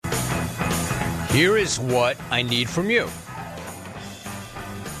Here is what I need from you.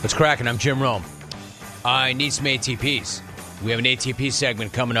 What's cracking? I'm Jim Rome. I need some ATPs. We have an ATP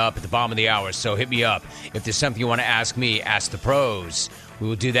segment coming up at the bottom of the hour, so hit me up. If there's something you want to ask me, ask the pros. We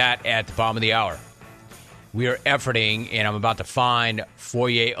will do that at the bottom of the hour. We are efforting, and I'm about to find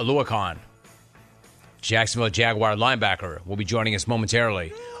Foye Oluokun, Jacksonville Jaguar linebacker, will be joining us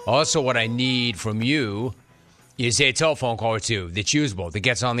momentarily. Also, what I need from you is a telephone call or two that's usable, that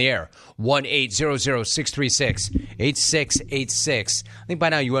gets on the air. 1-800-636-8686. I think by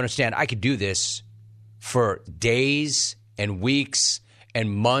now you understand I could do this for days and weeks and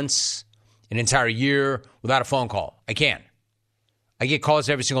months, an entire year without a phone call. I can. I get calls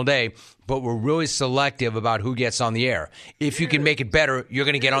every single day, but we're really selective about who gets on the air. If you can make it better, you're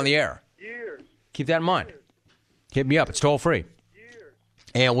going to get on the air. Keep that in mind. Hit me up. It's toll free.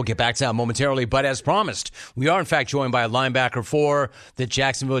 And we'll get back to that momentarily. But as promised, we are, in fact, joined by a linebacker for the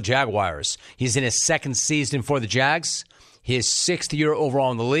Jacksonville Jaguars. He's in his second season for the Jags, his sixth year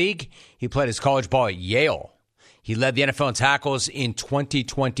overall in the league. He played his college ball at Yale. He led the NFL in tackles in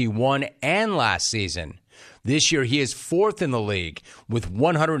 2021 and last season. This year, he is fourth in the league with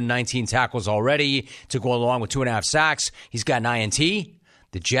 119 tackles already to go along with 2.5 sacks. He's got an INT.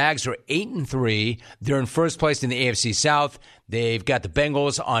 The Jags are 8-3. They're in first place in the AFC South. They've got the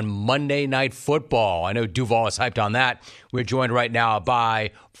Bengals on Monday Night Football. I know Duval is hyped on that. We're joined right now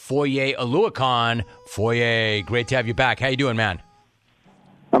by Foye Oluokun. Foye, great to have you back. How you doing, man?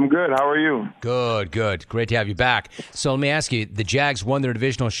 I'm good. How are you? Good. Great to have you back. So let me ask you, the Jags won their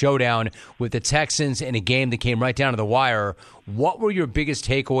divisional showdown with the Texans in a game that came right down to the wire. What were your biggest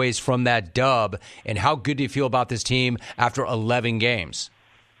takeaways from that dub, and how good do you feel about this team after 11 games?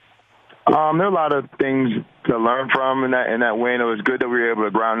 There are a lot of things to learn from in that win. It was good that we were able to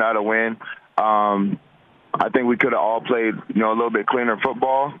ground out a win. I think we could have all played, a little bit cleaner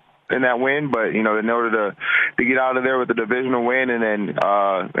football in that win, but in order to get out of there with a divisional win and then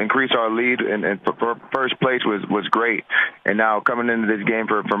increase our lead and for first place was great. And now coming into this game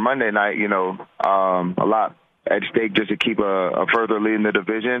for Monday night, a lot at stake just to keep a further lead in the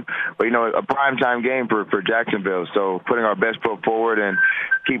division. But, a primetime game for Jacksonville. So putting our best foot forward and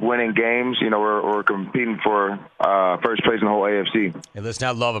keep winning games. We're competing for first place in the whole AFC. Hey, listen,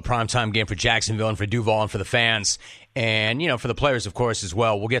 I love a primetime game for Jacksonville and for Duval and for the fans. And, for the players, of course, as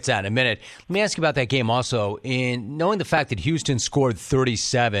well. We'll get to that in a minute. Let me ask you about that game also. In knowing the fact that Houston scored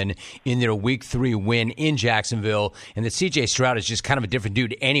 37 in their Week 3 win in Jacksonville, and that C.J. Stroud is just kind of a different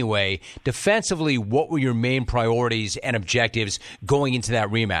dude anyway, defensively, what were your main priorities and objectives going into that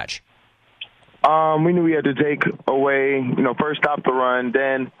rematch? We knew we had to take away, first stop the run,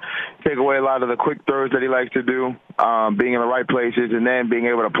 then take away a lot of the quick throws that he likes to do, being in the right places, and then being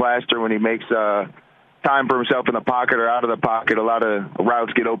able to plaster when he makes time for himself in the pocket or out of the pocket. A lot of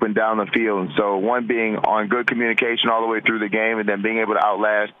routes get open down the field. So one being on good communication all the way through the game, and then being able to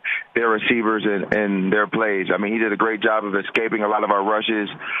outlast their receivers and their plays. I mean, he did a great job of escaping a lot of our rushes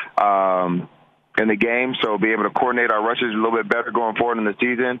in the game, so being able to coordinate our rushes a little bit better going forward in the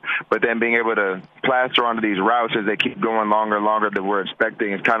season, but then being able to plaster onto these routes as they keep going longer and longer than we're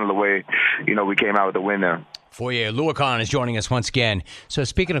expecting is kind of the way, we came out with the win there. Foye Oluokun is joining us once again. So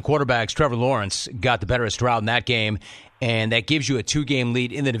speaking of quarterbacks, Trevor Lawrence got the better of Stroud in that game, and that gives you a 2-game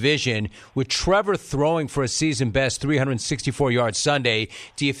lead in the division. With Trevor throwing for a season-best 364 yards Sunday,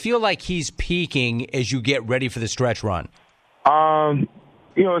 do you feel like he's peaking as you get ready for the stretch run?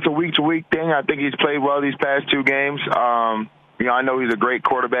 It's a week-to-week thing. I think he's played well these past 2 games. I know he's a great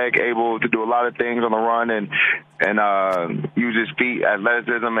quarterback, able to do a lot of things on the run and use his feet,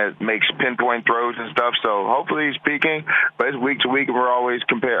 athleticism, makes pinpoint throws and stuff. So hopefully he's peaking, but it's week to week, and we're always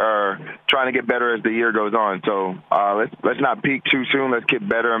trying to get better as the year goes on. So let's not peak too soon. Let's get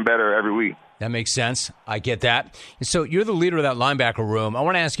better and better every week. That makes sense. I get that. So you're the leader of that linebacker room. I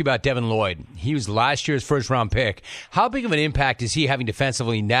want to ask you about Devin Lloyd. He was last year's first-round pick. How big of an impact is he having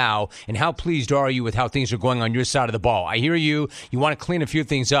defensively now, and how pleased are you with how things are going on your side of the ball? I hear you want to clean a few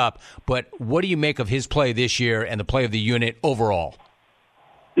things up, but what do you make of his play this year and the play of the unit overall?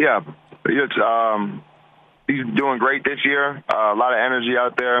 Yeah, he's doing great this year. A lot of energy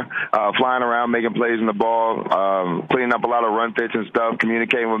out there, flying around, making plays in the ball, cleaning up a lot of run fits and stuff,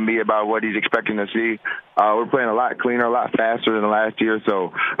 communicating with me about what he's expecting to see. We're playing a lot cleaner, a lot faster than last year.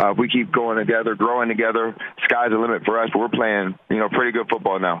 So if we keep going together, growing together, sky's the limit for us. But we're playing, pretty good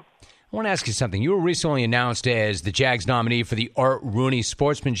football now. I want to ask you something. You were recently announced as the Jags nominee for the Art Rooney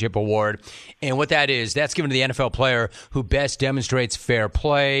Sportsmanship Award. And what that is, that's given to the NFL player who best demonstrates fair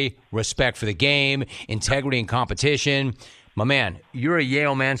play, respect for the game, integrity in competition. My man, you're a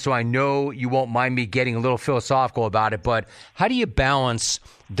Yale man, so I know you won't mind me getting a little philosophical about it, but how do you balance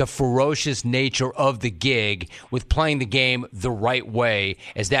the ferocious nature of the gig with playing the game the right way,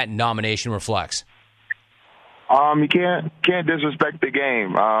 as that nomination reflects? You can't disrespect the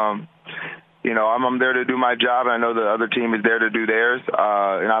game. I'm there to do my job, and I know the other team is there to do theirs.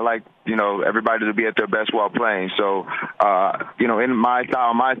 And I like, everybody to be at their best while playing. So, on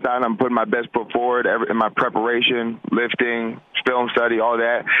my side, I'm putting my best foot forward in my preparation, lifting, film study, all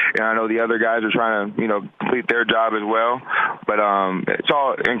that. And I know the other guys are trying to, complete their job as well. But it's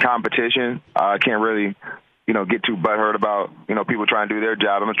all in competition. I can't really, get too butthurt about, people trying to do their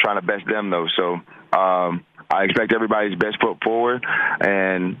job. I'm just trying to best them, though. So, I expect everybody's best foot forward,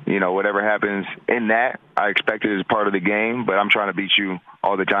 and, whatever happens in that, I expect it as part of the game, but I'm trying to beat you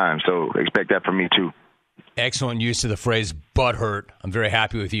all the time, so expect that from me too. Excellent use of the phrase butthurt. I'm very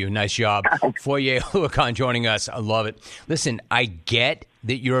happy with you. Nice job. Foye Oluokun joining us. I love it. Listen, I get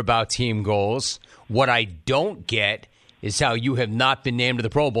that you're about team goals. What I don't get is how you have not been named to the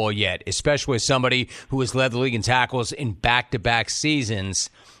Pro Bowl yet, especially as somebody who has led the league in tackles in back-to-back seasons.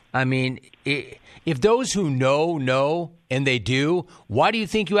 I mean, if those who know, and they do, why do you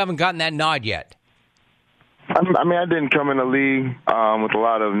think you haven't gotten that nod yet? I didn't come in the league with a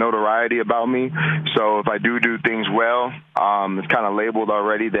lot of notoriety about me. So if I do things well, it's kind of labeled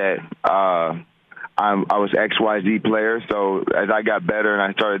already that I was XYZ player. So as I got better and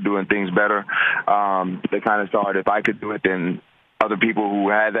I started doing things better, they kind of saw it. If I could do it, then other people who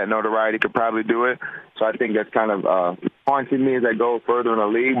had that notoriety could probably do it. So I think that's kind of haunting me as I go further in the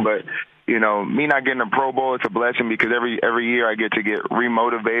league. But, me not getting a Pro Bowl, it's a blessing because every year I get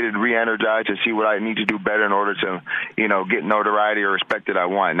remotivated, re-energized to see what I need to do better in order to, get notoriety or respect that I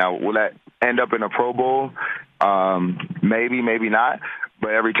want. Now, will that end up in a Pro Bowl? Maybe, maybe not.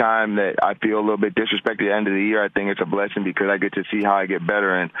 But every time that I feel a little bit disrespected at the end of the year, I think it's a blessing because I get to see how I get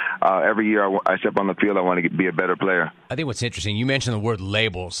better. And every year I step on the field, I want to be a better player. I think what's interesting, you mentioned the word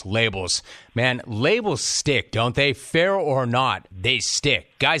labels. Labels. Man, labels stick, don't they? Fair or not, they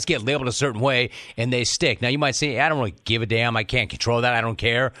stick. Guys get labeled a certain way, and they stick. Now, you might say, I don't really give a damn. I can't control that. I don't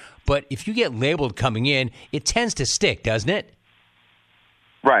care. But if you get labeled coming in, it tends to stick, doesn't it?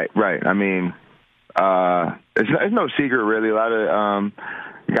 Right. It's no secret, really. A lot of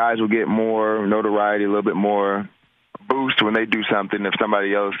guys will get more notoriety, a little bit more boost when they do something. If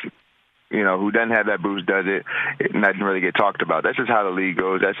somebody else, who doesn't have that boost does it, it doesn't really get talked about. That's just how the league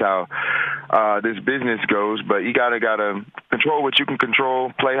goes. That's how this business goes. But you gotta control what you can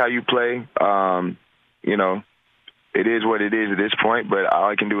control, play how you play. It is what it is at this point, but all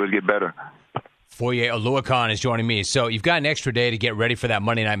I can do is get better. Foye Oluokun is joining me. So you've got an extra day to get ready for that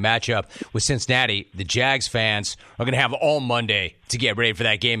Monday night matchup with Cincinnati. The Jags fans are going to have all Monday to get ready for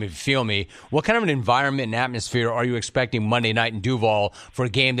that game, if you feel me. What kind of an environment and atmosphere are you expecting Monday night in Duval for a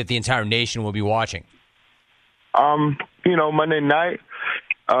game that the entire nation will be watching? Monday night,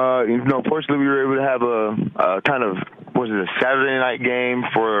 fortunately we were able to have a kind of, a Saturday night game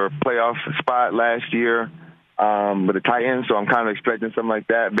for a playoff spot last year. With the Titans, so I'm kind of expecting something like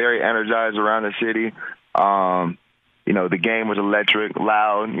that. Very energized around the city. The game was electric,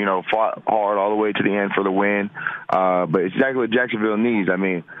 loud, fought hard all the way to the end for the win. But it's exactly what Jacksonville needs.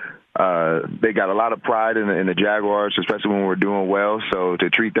 They got a lot of pride in the Jaguars, especially when we're doing well. So to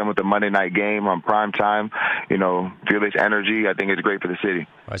treat them with a Monday night game on prime time, feel this energy, I think it's great for the city.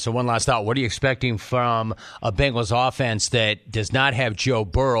 All right, so one last thought. What are you expecting from a Bengals offense that does not have Joe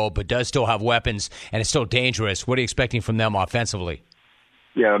Burrow but does still have weapons and is still dangerous? What are you expecting from them offensively?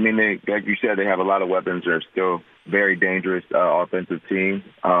 Yeah, like you said, they have a lot of weapons. They're still very dangerous offensive team.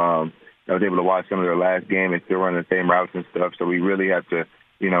 I was able to watch some of their last game and still running the same routes and stuff. So we really have to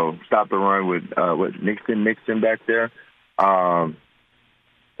stop the run with Nixon back there.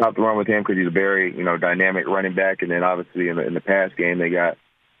 Stop the run with him because he's a very, dynamic running back. And then obviously in the pass game, they got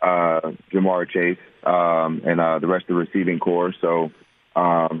Jamar Chase and the rest of the receiving core. So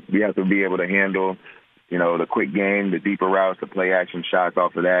we have to be able to handle, the quick game, the deeper routes, the play action shots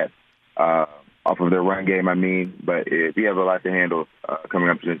off of that, off of their run game, But we have a lot to handle coming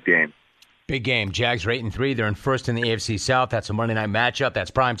up to this game. Big game. Jags are 8-3. They're in first in the AFC South. That's a Monday night matchup.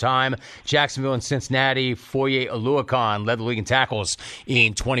 That's prime time. Jacksonville and Cincinnati. Foye Oluokun led the league in tackles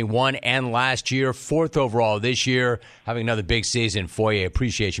in 21 and last year. Fourth overall this year. Having another big season. Foye,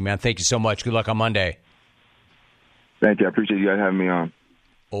 appreciate you, man. Thank you so much. Good luck on Monday. Thank you. I appreciate you guys having me on.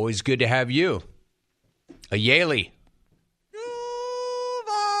 Always good to have you. A Yaley.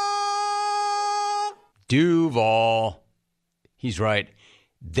 Duval. He's right.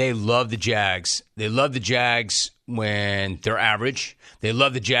 they love the Jags. They love the Jags when they're average. They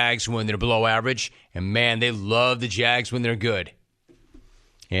love the Jags when they're below average. And, man, they love the Jags when they're good.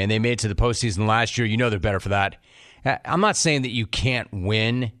 And they made it to the postseason last year. You know they're better for that. I'm not saying that you can't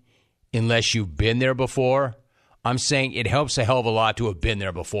win unless you've been there before. I'm saying it helps a hell of a lot to have been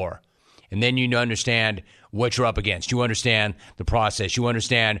there before. And then you understand what you're up against. You understand the process. You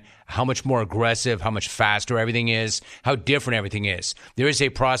understand how much more aggressive, how much faster everything is, how different everything is. There is a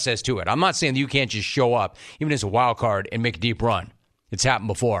process to it. I'm not saying that you can't just show up, even as a wild card, and make a deep run. It's happened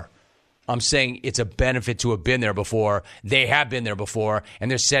before. I'm saying it's a benefit to have been there before. They have been there before, and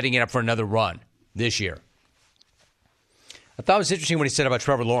they're setting it up for another run this year. I thought it was interesting what he said about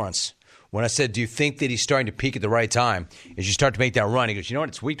Trevor Lawrence. When I said, do you think that he's starting to peak at the right time as you start to make that run? He goes, you know what?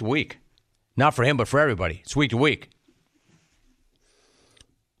 It's week to week. Not for him, but for everybody. It's week to week.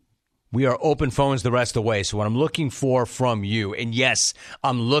 We are open phones the rest of the way. So what I'm looking for from you, and yes,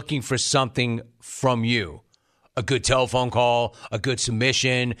 I'm looking for something from you. A good telephone call, a good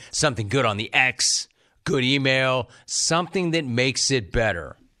submission, something good on the X, good email, something that makes it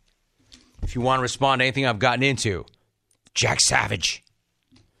better. If you want to respond to anything I've gotten into, Jack Savage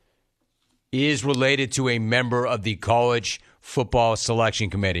is related to a member of the College Football Selection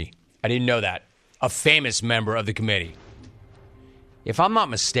Committee. I didn't know that. A famous member of the committee. If I'm not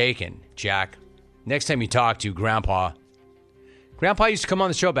mistaken, Jack, next time you talk to Grandpa used to come on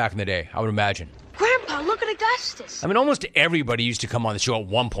the show back in the day, I would imagine. Grandpa, look at Augustus. I mean, almost everybody used to come on the show at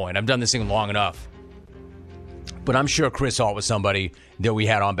one point. I've done this thing long enough. But I'm sure Chris Alt was somebody that we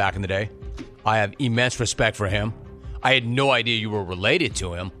had on back in the day. I have immense respect for him. I had no idea you were related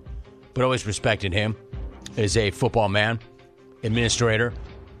to him, but always respected him as a football man, administrator,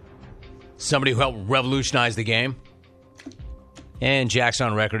 somebody who helped revolutionize the game. And Jack's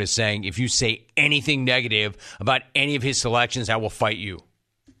on record as saying, if you say anything negative about any of his selections, I will fight you.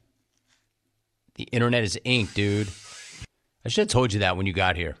 The internet is ink, dude. I should have told you that when you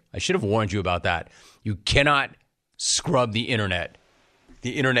got here. I should have warned you about that. You cannot scrub the internet.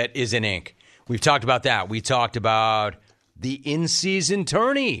 The internet is in ink. We've talked about that. We talked about the in-season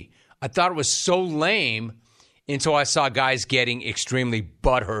tourney. I thought it was so lame until I saw guys getting extremely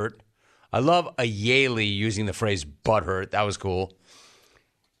butthurt. I love Ayeli using the phrase butthurt. That was cool.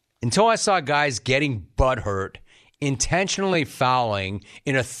 Until I saw guys getting butthurt, intentionally fouling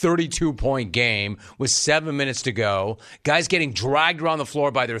in a 32-point game with 7 minutes to go, guys getting dragged around the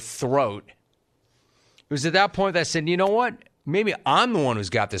floor by their throat. It was at that point that I said, you know what? Maybe I'm the one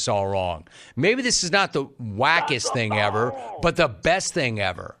who's got this all wrong. Maybe this is not the wackest thing ever, but the best thing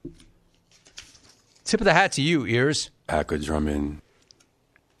ever. Tip of the hat to you, Ears. Packer drumming.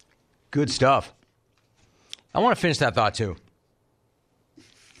 Good stuff. I want to finish that thought, too.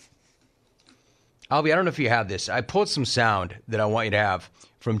 Albie, I don't know if you have this. I pulled some sound that I want you to have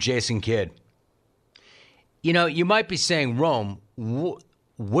from Jason Kidd. You know, you might be saying, Rome,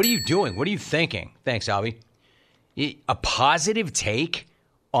 what are you doing? What are you thinking? Thanks, Albie. A positive take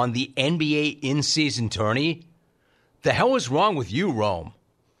on the NBA in-season tourney? The hell is wrong with you, Rome?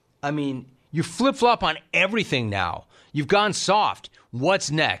 I mean, you flip-flop on everything now. You've gone soft.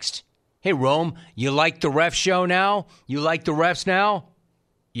 What's next? Hey, Rome, you like the ref show now? You like the refs now?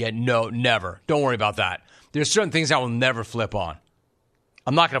 Yeah, no, never. Don't worry about that. There's certain things I will never flip on.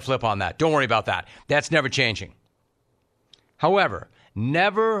 I'm not going to flip on that. Don't worry about that. That's never changing. However,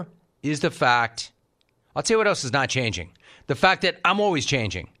 never is the fact. I'll tell you what else is not changing. The fact that I'm always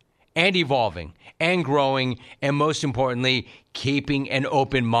changing and evolving and growing and, most importantly, keeping an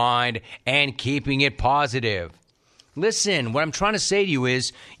open mind and keeping it positive. Listen, what I'm trying to say to you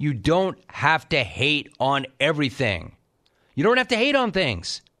is you don't have to hate on everything. You don't have to hate on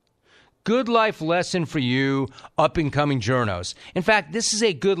things. Good life lesson for you up-and-coming journos. In fact, this is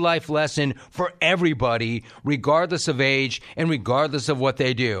a good life lesson for everybody, regardless of age and regardless of what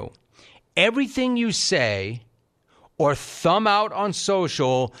they do. Everything you say or thumb out on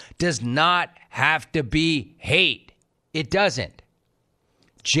social does not have to be hate. It doesn't.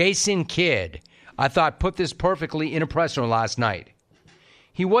 Jason Kidd, I thought, put this perfectly in a presser last night.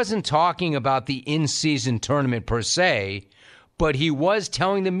 He wasn't talking about the in-season tournament per se, but he was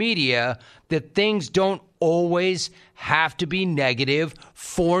telling the media that things don't always have to be negative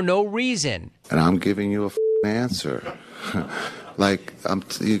for no reason. And I'm giving you a answer. Like,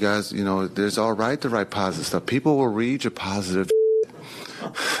 you guys, you know, there's all right to write positive stuff. People will read your positive.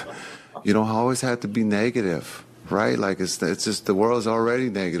 You don't always have to be negative, right? Like, it's just the world's already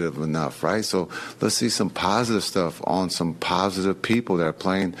negative enough, right? So let's see some positive stuff on some positive people that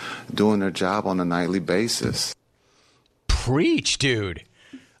are doing their job on a nightly basis. Preach, dude.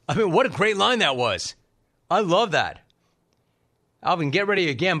 I mean, what a great line that was. I love that. Alvin, get ready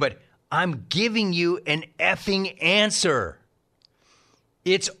again, but I'm giving you an effing answer.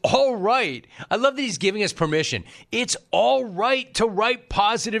 It's all right. I love that he's giving us permission. It's all right to write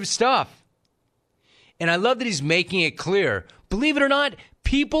positive stuff. And I love that he's making it clear. Believe it or not,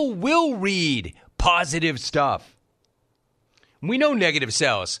 people will read positive stuff. We know negative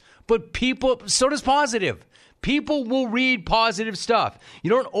sells, but so does positive. People will read positive stuff. You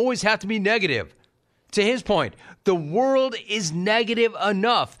don't always have to be negative. To his point, the world is negative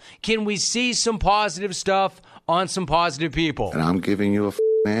enough. Can we see some positive stuff on some positive people? And I'm giving you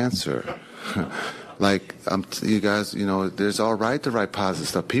a answer. Like, you guys, there's all right to write positive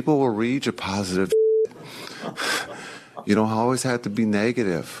stuff. People will read your positive. You don't always have to be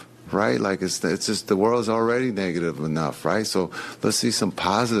negative, right? Like, it's just the world's already negative enough, right? So let's see some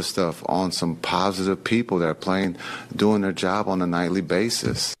positive stuff on some positive people that are doing their job on a nightly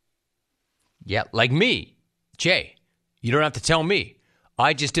basis. Yeah, like me. Jay, you don't have to tell me.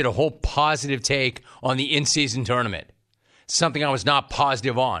 I just did a whole positive take on the in-season tournament. Something I was not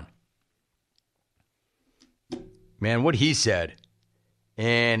positive on. Man, what he said,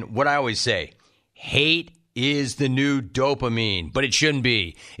 and what I always say, hate is the new dopamine, but it shouldn't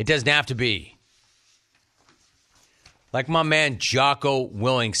be. It doesn't have to be. Like my man Jocko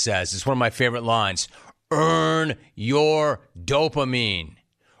Willink says, it's one of my favorite lines, earn your dopamine.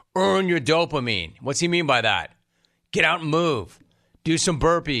 Earn your dopamine. What's he mean by that? Get out and move. Do some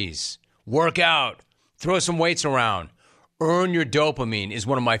burpees. Work out. Throw some weights around. Earn your dopamine is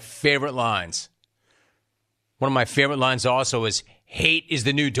one of my favorite lines. One of my favorite lines also is, hate is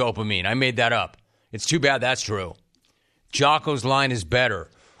the new dopamine. I made that up. It's too bad that's true. Jocko's line is better.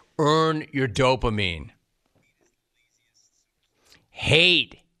 Earn your dopamine.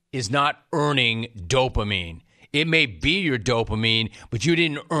 Hate is not earning dopamine. It may be your dopamine, but you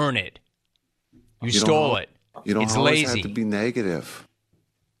didn't earn it. You stole it. You don't it's always lazy. have to be negative.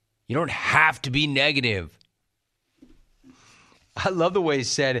 You don't have to be negative. I love the way he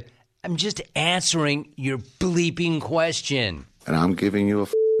said, I'm just answering your bleeping question. And I'm giving you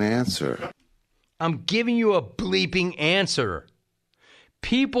a answer. I'm giving you a bleeping answer.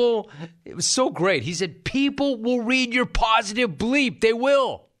 People, it was so great. He said, people will read your positive bleep. They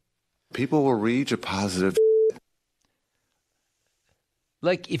will. People will read your positive.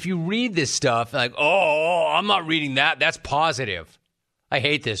 Like, if you read this stuff, like, oh, I'm not reading that. That's positive. I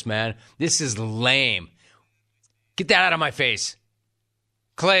hate this, man. This is lame. Get that out of my face.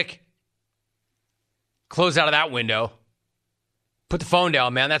 Click. Close out of that window. Put the phone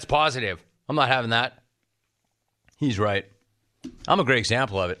down, man. That's positive. I'm not having that. He's right. I'm a great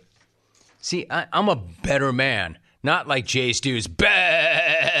example of it. See, I'm a better man. Not like Jay Stu's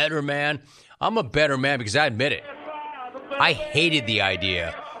better man. I'm a better man because I admit it. I hated the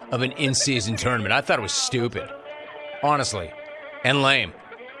idea of an in-season tournament. I thought it was stupid. Honestly. And lame.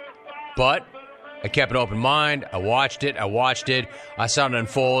 But I kept an open mind. I watched it. I saw it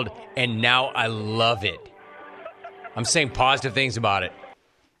unfold. And now I love it. I'm saying positive things about it.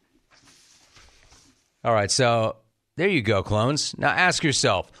 All right, so there you go, clones. Now ask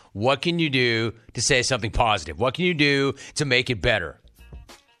yourself, what can you do to say something positive? What can you do to make it better?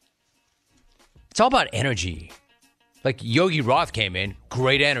 It's all about energy. Like Yogi Roth came in,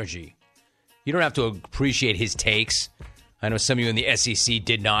 great energy. You don't have to appreciate his takes. I know some of you in the SEC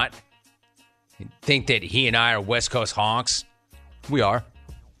did not. Think that he and I are West Coast honks. We are.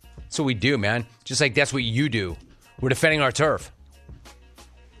 That's what we do, man. Just like that's what you do. We're defending our turf.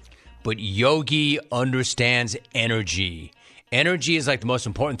 But Yogi understands energy. Energy is like the most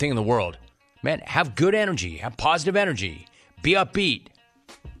important thing in the world. Man, have good energy. Have positive energy. Be upbeat.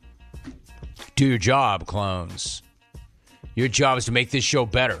 Do your job, clones. Your job is to make this show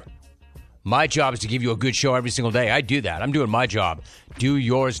better. My job is to give you a good show every single day. I do that. I'm doing my job. Do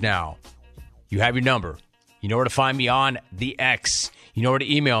yours now. You have your number. You know where to find me on the X. You know where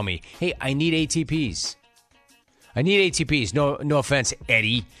to email me. Hey, I need ATPs. I need ATPs. No offense,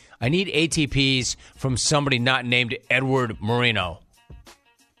 Eddie. I need ATPs from somebody not named Edward Marino.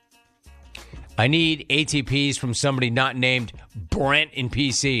 I need ATPs from somebody not named Brent in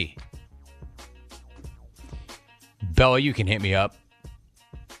PC. Bella, you can hit me up.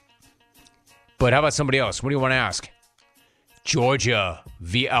 But how about somebody else? What do you want to ask? Georgia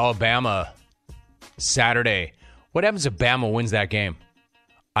v. Alabama, Saturday. What happens if Bama wins that game?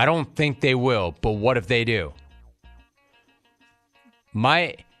 I don't think they will, but what if they do?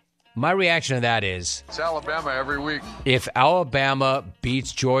 My reaction to that is... It's Alabama every week. If Alabama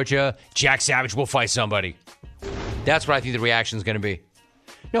beats Georgia, Jack Savage will fight somebody. That's what I think the reaction is going to be.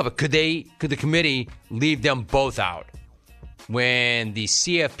 No, but could the committee leave them both out when the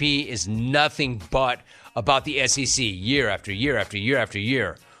CFP is nothing but about the SEC year after year after year after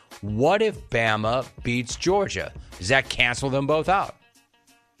year. What if Bama beats Georgia? Does that cancel them both out?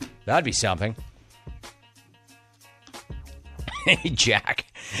 That'd be something. Hey, Jack,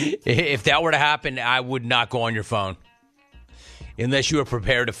 if that were to happen, I would not go on your phone. Unless you are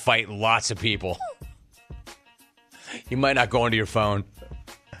prepared to fight lots of people. You might not go onto your phone.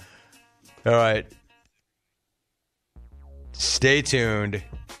 All right. Stay tuned.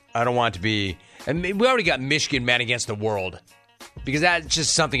 I don't want to be... And we already got Michigan men against the world. Because that's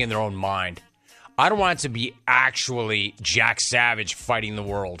just something in their own mind. I don't want it to be actually Jack Savage fighting the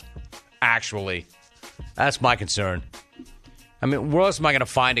world. Actually. That's my concern. I mean, where else am I going to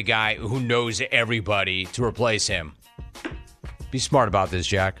find a guy who knows everybody to replace him? Be smart about this,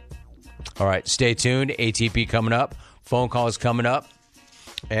 Jack. All right, stay tuned. ATP coming up. Phone calls coming up.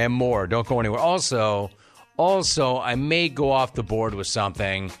 And more. Don't go anywhere. Also, I may go off the board with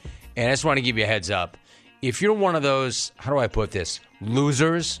something. And I just want to give you a heads up. If you're one of those, how do I put this,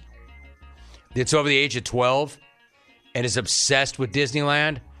 losers that's over the age of 12 and is obsessed with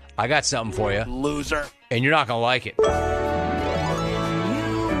Disneyland, I got something for you. Loser. And you're not going to like it.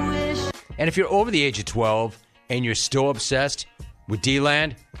 And if you're over the age of 12 and you're still obsessed with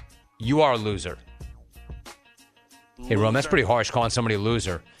D-Land, you are a loser. Hey, Rome, that's pretty harsh calling somebody a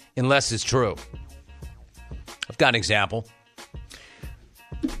loser, unless it's true. I've got an example.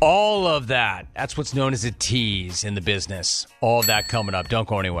 All of that's what's known as a tease in the business. All of that coming up. Don't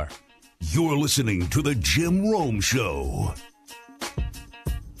go anywhere. You're listening to The Jim Rome Show.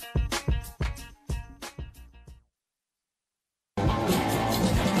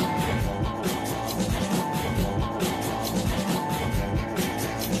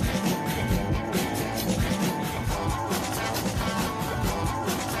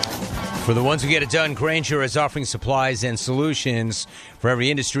 For the ones who get it done, Grainger is offering supplies and solutions for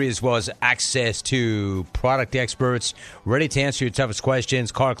every industry, as well as access to product experts ready to answer your toughest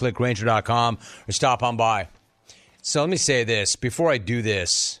questions. Call or click Grainger.com or stop on by. So let me say this. Before I do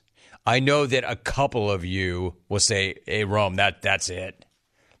this, I know that a couple of you will say, hey, Rome, that's it.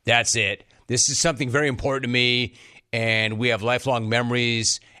 That's it. This is something very important to me, and we have lifelong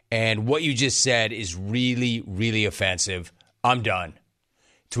memories, and what you just said is really, really offensive. I'm done.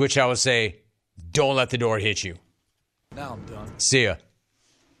 To which I would say, don't let the door hit you. Now I'm done. See ya.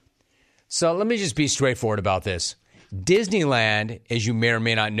 So let me just be straightforward about this. Disneyland, as you may or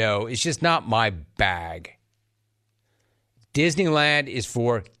may not know, is just not my bag. Disneyland is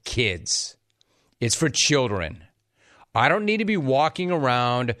for kids. It's for children. I don't need to be walking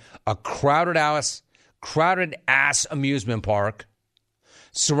around a crowded ass amusement park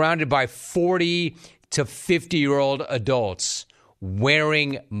surrounded by 40 to 50-year-old adults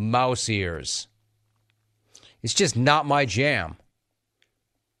wearing mouse ears. It's just not my jam.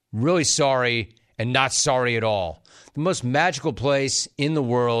 Really sorry, and not sorry at all. The most magical place in the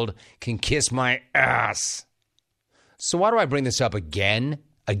world can kiss my ass. So why do I bring this up again?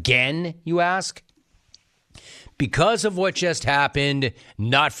 Again, you ask? Because of what just happened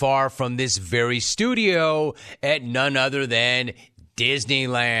not far from this very studio at none other than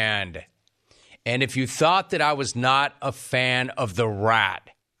Disneyland. And if you thought that I was not a fan of the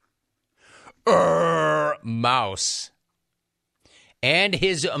rat, mouse, and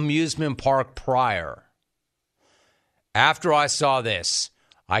his amusement park prior, after I saw this,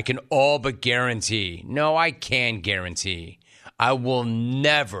 I can all but guarantee, no, I can guarantee, I will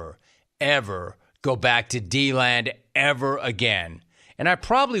never, ever go back to D-Land ever again. And I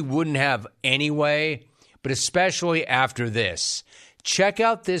probably wouldn't have anyway, but especially after this. Check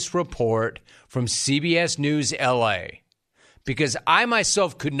out this report from CBS News LA, because I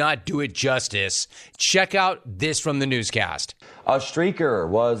myself could not do it justice. Check out this from the newscast. A streaker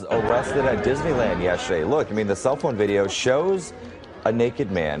was arrested at Disneyland yesterday. Look, I mean, the cell phone video shows a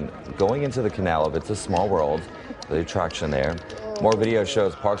naked man going into the canal of It's a Small World, the attraction there. More video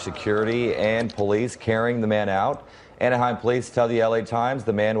shows park security and police carrying the man out. Anaheim police tell the LA Times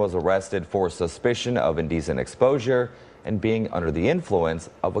the man was arrested for suspicion of indecent exposure and being under the influence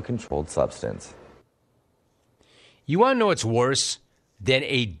of a controlled substance. You want to know what's worse than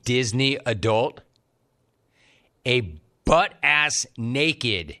a Disney adult? A butt-ass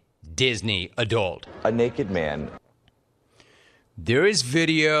naked Disney adult. A naked man. There is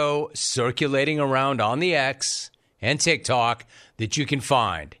video circulating around on the X and TikTok that you can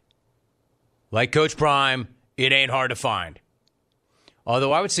find. Like Coach Prime, it ain't hard to find.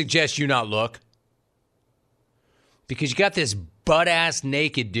 Although I would suggest you not look. Because you got this butt-ass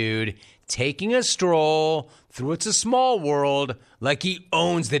naked dude taking a stroll through It's a Small World like he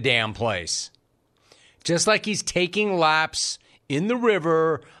owns the damn place. Just like he's taking laps in the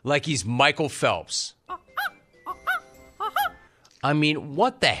river like he's Michael Phelps. I mean,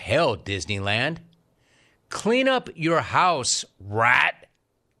 what the hell, Disneyland? Clean up your house, rat.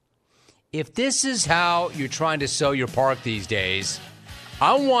 If this is how you're trying to sell your park these days,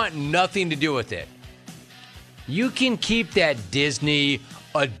 I want nothing to do with it. You can keep that Disney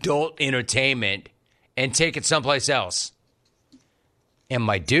adult entertainment and take it someplace else. And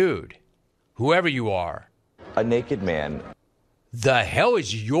my dude, whoever you are, A naked man. the hell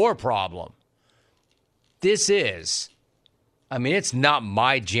is your problem? This is, I mean, it's not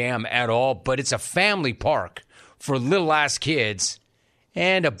my jam at all, but it's a family park for little-ass kids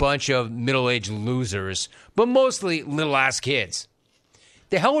and a bunch of middle-aged losers, but mostly little-ass kids.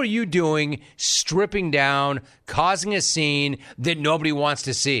 The hell are you doing stripping down, causing a scene that nobody wants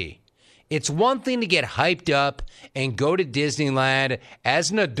to see? It's one thing to get hyped up and go to Disneyland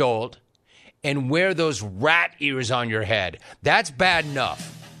as an adult and wear those rat ears on your head. That's bad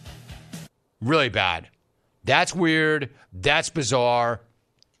enough. Really bad. That's weird. That's bizarre.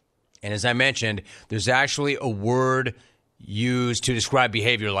 And as I mentioned, there's actually a word used to describe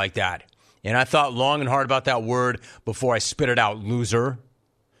behavior like that. And I thought long and hard about that word before I spit it out. Loser.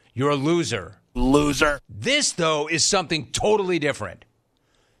 You're a loser. Loser. This, though, is something totally different.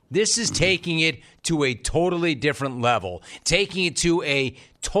 This is taking it to a totally different level, taking it to a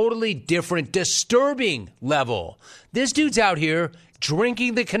totally different, disturbing level. This dude's out here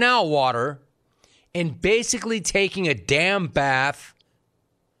drinking the canal water and basically taking a damn bath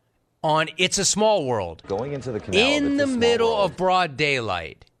on It's a Small World. Going into the canal. In the middle of broad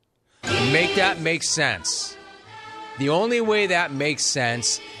daylight. Make that make sense. The only way that makes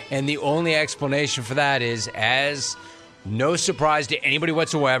sense, and the only explanation for that is, as no surprise to anybody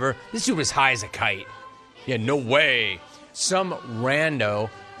whatsoever, this dude was high as a kite. Yeah, no way. Some rando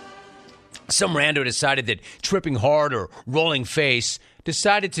decided that tripping hard or rolling face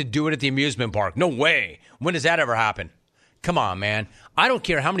decided to do it at the amusement park. No way. When does that ever happen? Come on, man. I don't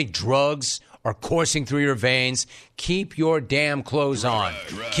care how many drugs are coursing through your veins. Keep your damn clothes on.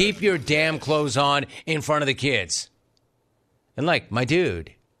 Right. Keep your damn clothes on in front of the kids. And like, my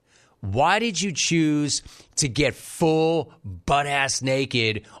dude, why did you choose to get full butt-ass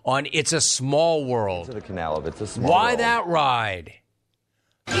naked on It's a Small World? To the canal of It's a Small Why World. that ride?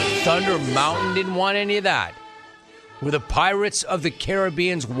 Thunder Mountain didn't want any of that. Were the Pirates of the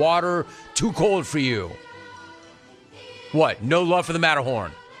Caribbean's water too cold for you? What, no love for the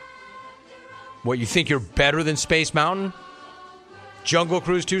Matterhorn? What, you think you're better than Space Mountain? Jungle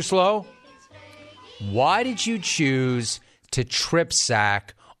Cruise too slow? Why did you choose to trip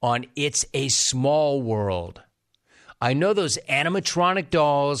sack on It's a Small World? I know those animatronic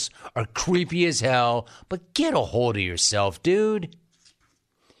dolls are creepy as hell, but get a hold of yourself, dude.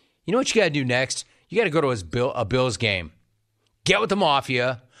 You know what you got to do next? You got to go to a Bills game. Get with the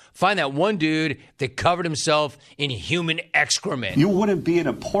Mafia. Find that one dude that covered himself in human excrement. You wouldn't be in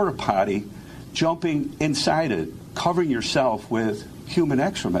a porta potty jumping inside it, covering yourself with human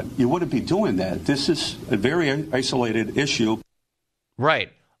excrement. You wouldn't be doing that. This is a very isolated issue.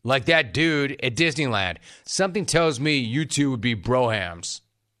 Right. Like that dude at Disneyland. Something tells me you two would be brohams.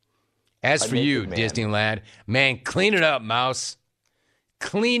 As for you, Disneyland, man, clean it up, mouse.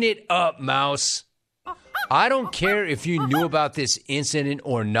 Clean it up, mouse. I don't care if you knew about this incident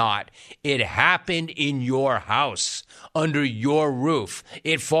or not. It happened in your house, under your roof.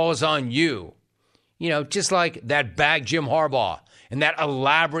 It falls on you. You know, just like that bag Jim Harbaugh and that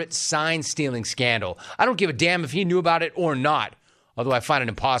elaborate sign-stealing scandal. I don't give a damn if he knew about it or not, although I find it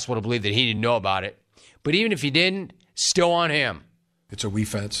impossible to believe that he didn't know about it. But even if he didn't, still on him. It's a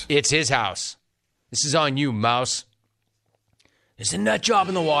refence. It's his house. This is on you, mouse. There's a nut job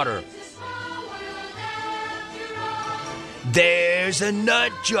in the water. There's a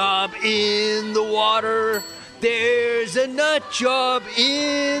nut job in the water. There's a nut job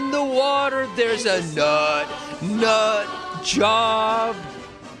in the water. There's a nut job.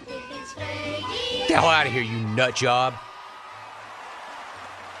 Get the hell out of here, you nut job.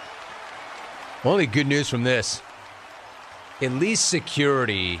 Only good news from this. At least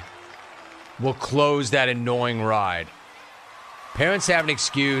security will close that annoying ride. Parents have an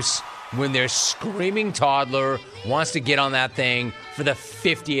excuse when their screaming toddler wants to get on that thing for the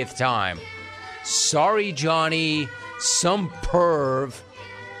 50th time. Sorry, Johnny, some perv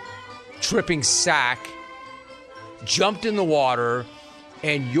tripping sack jumped in the water,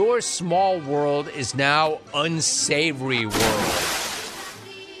 and your small world is now unsavory world.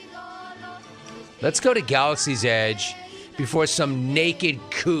 Let's go to Galaxy's Edge before some naked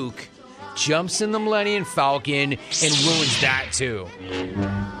kook jumps in the Millennium Falcon and ruins that too.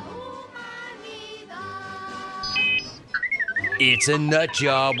 It's a nut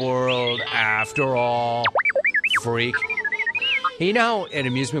job world after all, freak. Hey, you know how at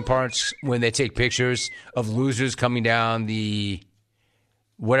amusement parks, when they take pictures of losers coming down the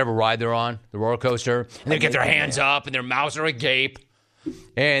whatever ride they're on, the roller coaster, and they get their hands up and their mouths are agape,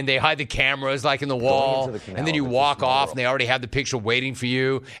 and they hide the cameras like in the wall, and then you walk off and they already have the picture waiting for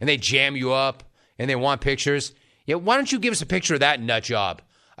you, and they jam you up, and they want pictures. Yeah, why don't you give us a picture of that nut job?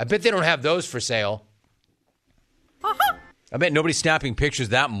 I bet they don't have those for sale. I bet nobody's snapping pictures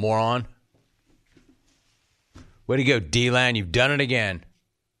of that moron. Way to go, D-Land. You've done it again.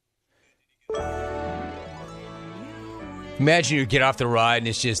 Imagine you get off the ride and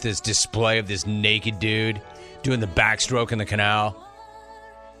it's just this display of this naked dude doing the backstroke in the canal.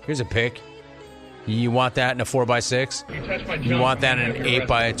 Here's a pic. You want that in a 4x6? You want that in an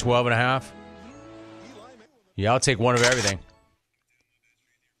 8x12.5? Yeah, I'll take one of everything.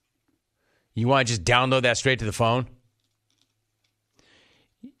 You want to just download that straight to the phone?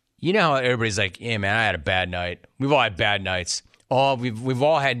 You know how everybody's like, yeah, man, I had a bad night. We've all had bad nights. We've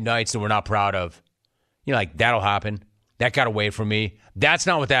all had nights that we're not proud of. You know, like, that'll happen. That got away from me. That's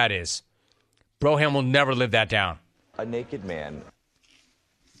not what that is. Broham will never live that down. A naked man.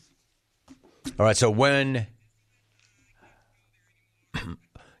 All right, so when... you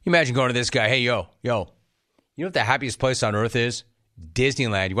imagine going to this guy, hey, yo. You know what the happiest place on earth is?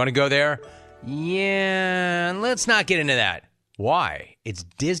 Disneyland. You want to go there? Yeah, let's not get into that. Why? It's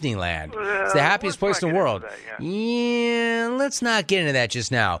Disneyland. It's the happiest place in the world. Yeah, let's not get into that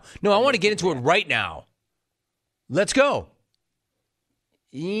just now. No, I want to get into it right now. Let's go.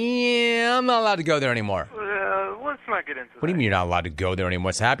 Yeah, I'm not allowed to go there anymore. Let's not get into that. What do you mean you're not allowed to go there anymore?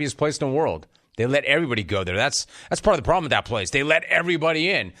 It's the happiest place in the world. They let everybody go there. That's part of the problem with that place. They let everybody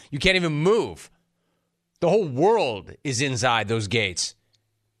in. You can't even move. The whole world is inside those gates.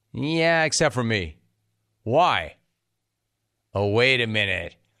 Yeah, except for me. Why? Oh, wait a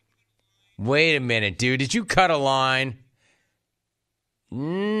minute. Wait a minute, dude. Did you cut a line?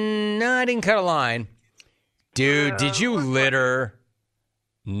 No, I didn't cut a line. Dude, did you litter?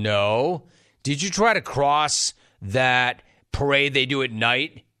 No. Did you try to cross that parade they do at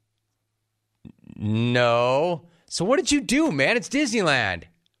night? No. So what did you do, man? It's Disneyland.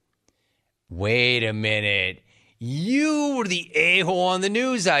 Wait a minute. You were the a-hole on the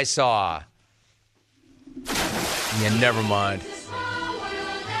news I saw. Yeah, never mind.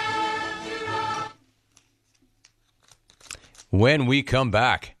 When we come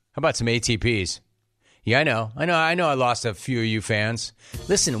back, how about some ATPs? Yeah, I know I lost a few of you fans.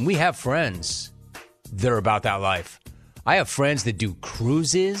 Listen, we have friends that are about that life. I have friends that do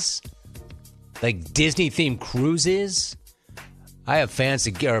cruises, like Disney-themed cruises. I have friends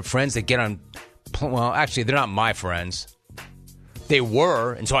that get on... Well, actually, they're not my friends. They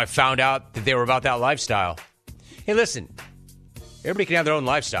were, until I found out that they were about that lifestyle. Hey, listen. Everybody can have their own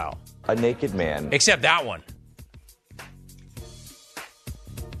lifestyle. A naked man. Except that one.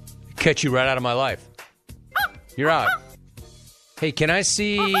 Cut you right out of my life. You're out. Hey, can I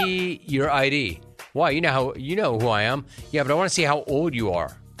see your ID? Why? You know who I am. Yeah, but I want to see how old you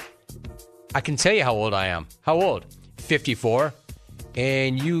are. I can tell you how old I am. How old? 54.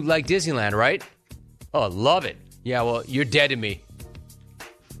 And you like Disneyland, right? Oh, love it. Yeah, well, you're dead to me.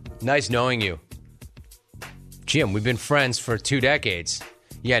 Nice knowing you. Jim, we've been friends for 2 decades.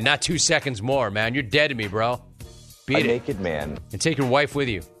 Yeah, not 2 seconds more, man. You're dead to me, bro. Beat it. A naked man. And take your wife with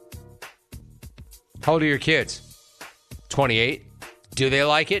you. How old are your kids? 28. Do they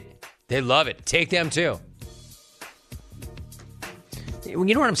like it? They love it. Take them, too. You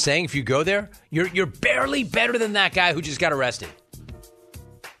know what I'm saying? If you go there, you're barely better than that guy who just got arrested.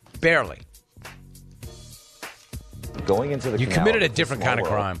 Barely. Going into the You committed a different kind of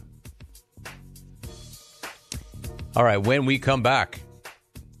crime. All right, when we come back,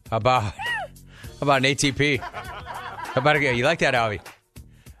 how about an ATP? How about you like that, Alvy?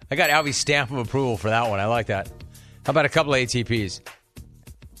 I got Alvy's stamp of approval for that one. I like that. How about a couple of ATPs?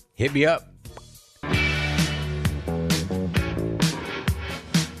 Hit me up.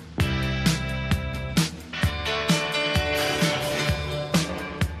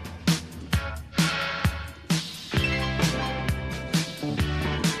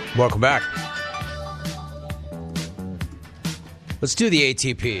 Welcome back. Let's do the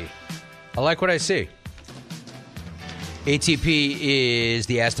ATP. I like what I see. ATP is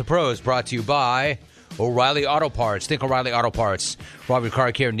the Ask the Pros, brought to you by O'Reilly Auto Parts. Think O'Reilly Auto Parts. For all your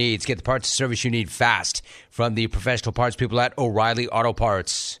car care needs, get the parts and service you need fast from the professional parts people at O'Reilly Auto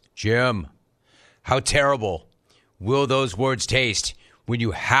Parts. Jim, how terrible will those words taste when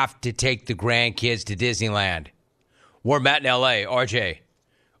you have to take the grandkids to Disneyland? We're Matt in L.A., RJ,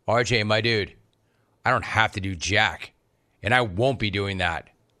 my dude, I don't have to do jack, and I won't be doing that.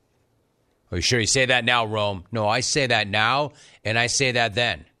 Are you sure you say that now, Rome? No, I say that now, and I say that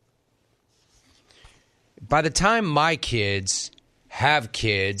then. By the time my kids have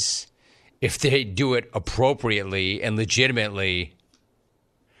kids, if they do it appropriately and legitimately,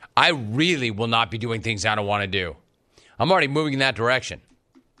 I really will not be doing things I don't want to do. I'm already moving in that direction.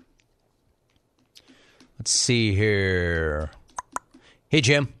 Let's see here. Hey,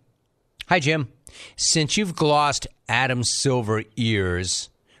 Jim. Hi, Jim. Since you've glossed Adam Silver ears,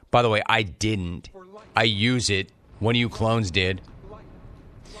 by the way, I didn't. I use it. One of you clones did.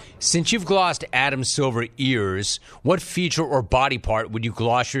 Since you've glossed Adam Silver ears, what feature or body part would you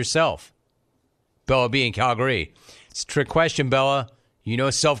gloss yourself? Bella B in Calgary. It's a trick question, Bella. You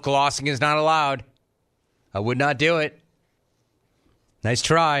know self-glossing is not allowed. I would not do it. Nice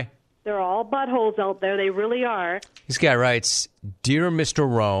try. They're all buttholes out there. They really are. This guy writes, Dear Mr.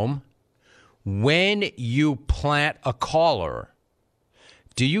 Rome, when you plant a caller,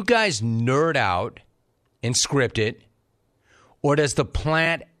 do you guys nerd out and script it, or does the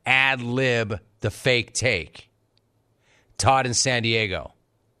plant ad-lib the fake take? Todd in San Diego.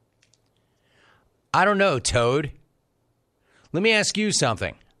 I don't know, Toad. Let me ask you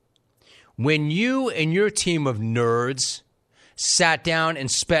something. When you and your team of nerds sat down and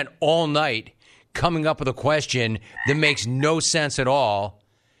spent all night coming up with a question that makes no sense at all,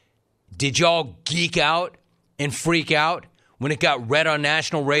 did y'all geek out and freak out when it got read on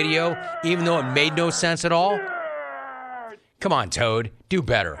national radio, even though it made no sense at all? Come on, Toad. Do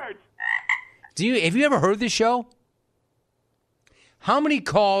better. Have you ever heard this show? How many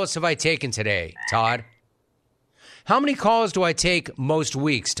calls have I taken today, Todd? How many calls do I take most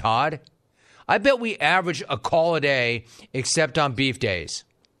weeks, Todd? I bet we average a call a day, except on beef days.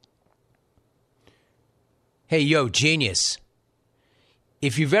 Hey, yo, genius.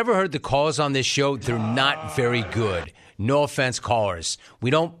 If you've ever heard the calls on this show, they're not very good. No offense, callers. We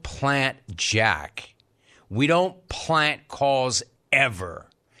don't plant jack. We don't plant calls ever.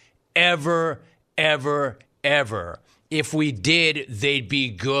 Ever, ever, ever. If we did, they'd be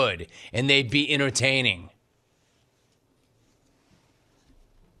good and they'd be entertaining.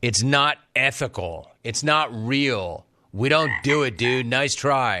 It's not ethical. It's not real. We don't do it, dude. Nice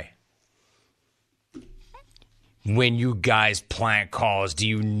try. When you guys plant calls, do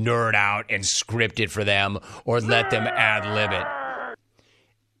you nerd out and script it for them or let them ad-lib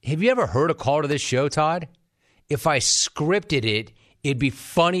it? Have you ever heard a call to this show, Todd? If I scripted it, it'd be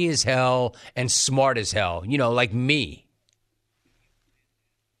funny as hell and smart as hell. You know, like me.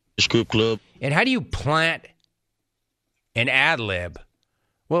 Script club. And how do you plant an ad-lib?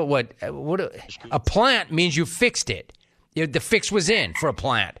 Well, what? A plant means you fixed it. The fix was in for a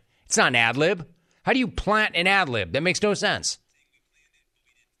plant. It's not an ad-lib. How do you plant an ad-lib? That makes no sense.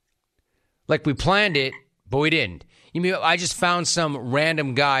 Like we planned it, but we didn't. You mean I just found some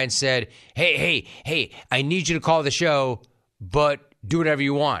random guy and said, hey, I need you to call the show, but do whatever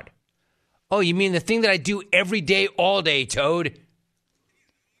you want. Oh, you mean the thing that I do every day, all day, Toad?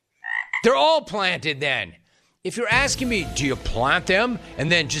 They're all planted then. If you're asking me, do you plant them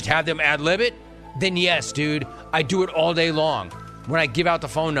and then just have them ad-lib it? Then yes, dude, I do it all day long when I give out the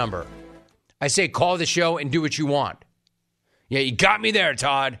phone number. I say call the show and do what you want. Yeah, you got me there,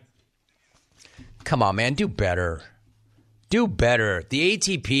 Todd. Come on, man, do better. Do better. The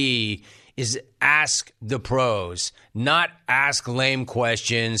ATP is ask the pros, not ask lame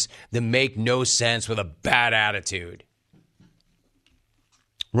questions that make no sense with a bad attitude.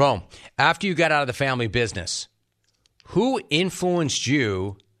 Rome, after you got out of the family business, who influenced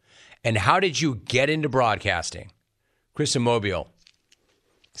you and how did you get into broadcasting? Chris in Mobile.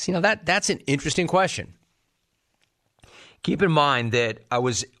 See, now that's an interesting question. Keep in mind that I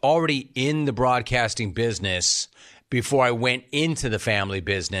was already in the broadcasting business before I went into the family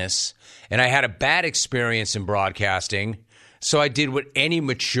business, and I had a bad experience in broadcasting, so I did what any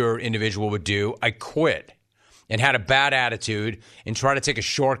mature individual would do. I quit and had a bad attitude and tried to take a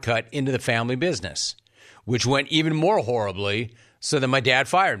shortcut into the family business, which went even more horribly, so then my dad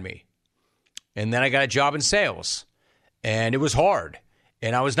fired me. And then I got a job in sales, and it was hard,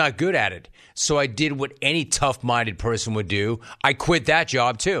 and I was not good at it. So I did what any tough-minded person would do. I quit that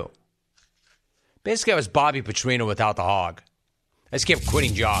job, too. Basically, I was Bobby Petrino without the hog. I just kept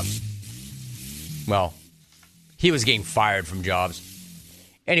quitting jobs. Well, he was getting fired from jobs.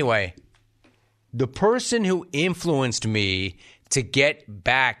 Anyway, the person who influenced me to get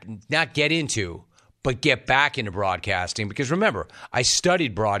back, not get into, but get back into broadcasting, because remember, I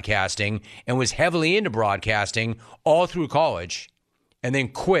studied broadcasting and was heavily into broadcasting all through college, and then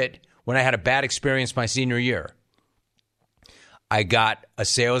quit when I had a bad experience my senior year. I got a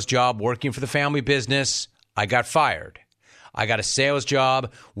sales job working for the family business. I got fired. I got a sales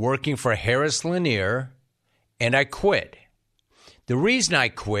job working for Harris Lanier, and I quit. The reason I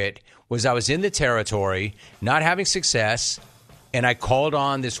quit was I was in the territory, not having success, and I called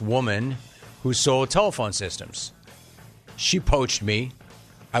on this woman who sold telephone systems. She poached me.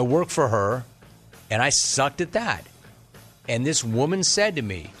 I worked for her, and I sucked at that. And this woman said to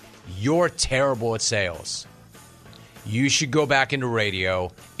me, "You're terrible at sales. You should go back into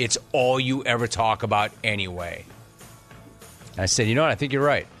radio. It's all you ever talk about anyway." And I said, "You know what? I think you're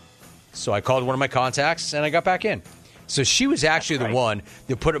right." So I called one of my contacts, and I got back in. So she was actually the one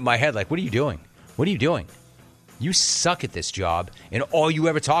that put it in my head, like, "What are you doing? What are you doing? You suck at this job, and all you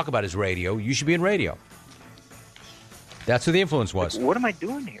ever talk about is radio. You should be in radio." That's who the influence was. What am I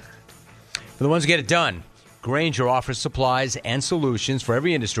doing here? For the ones who get it done, Grainger offers supplies and solutions for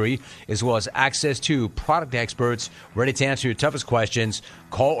every industry, as well as access to product experts ready to answer your toughest questions.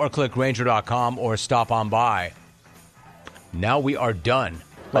 Call or click Grainger.com or stop on by. Now we are done.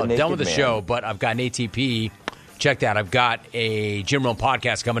 Well, done with the show, but I've got an ATP. Check that. I've got a Jim Rome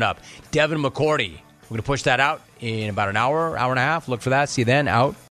podcast coming up. Devin McCourty. We're going to push that out in about an hour, hour and a half. Look for that. See you then. Out.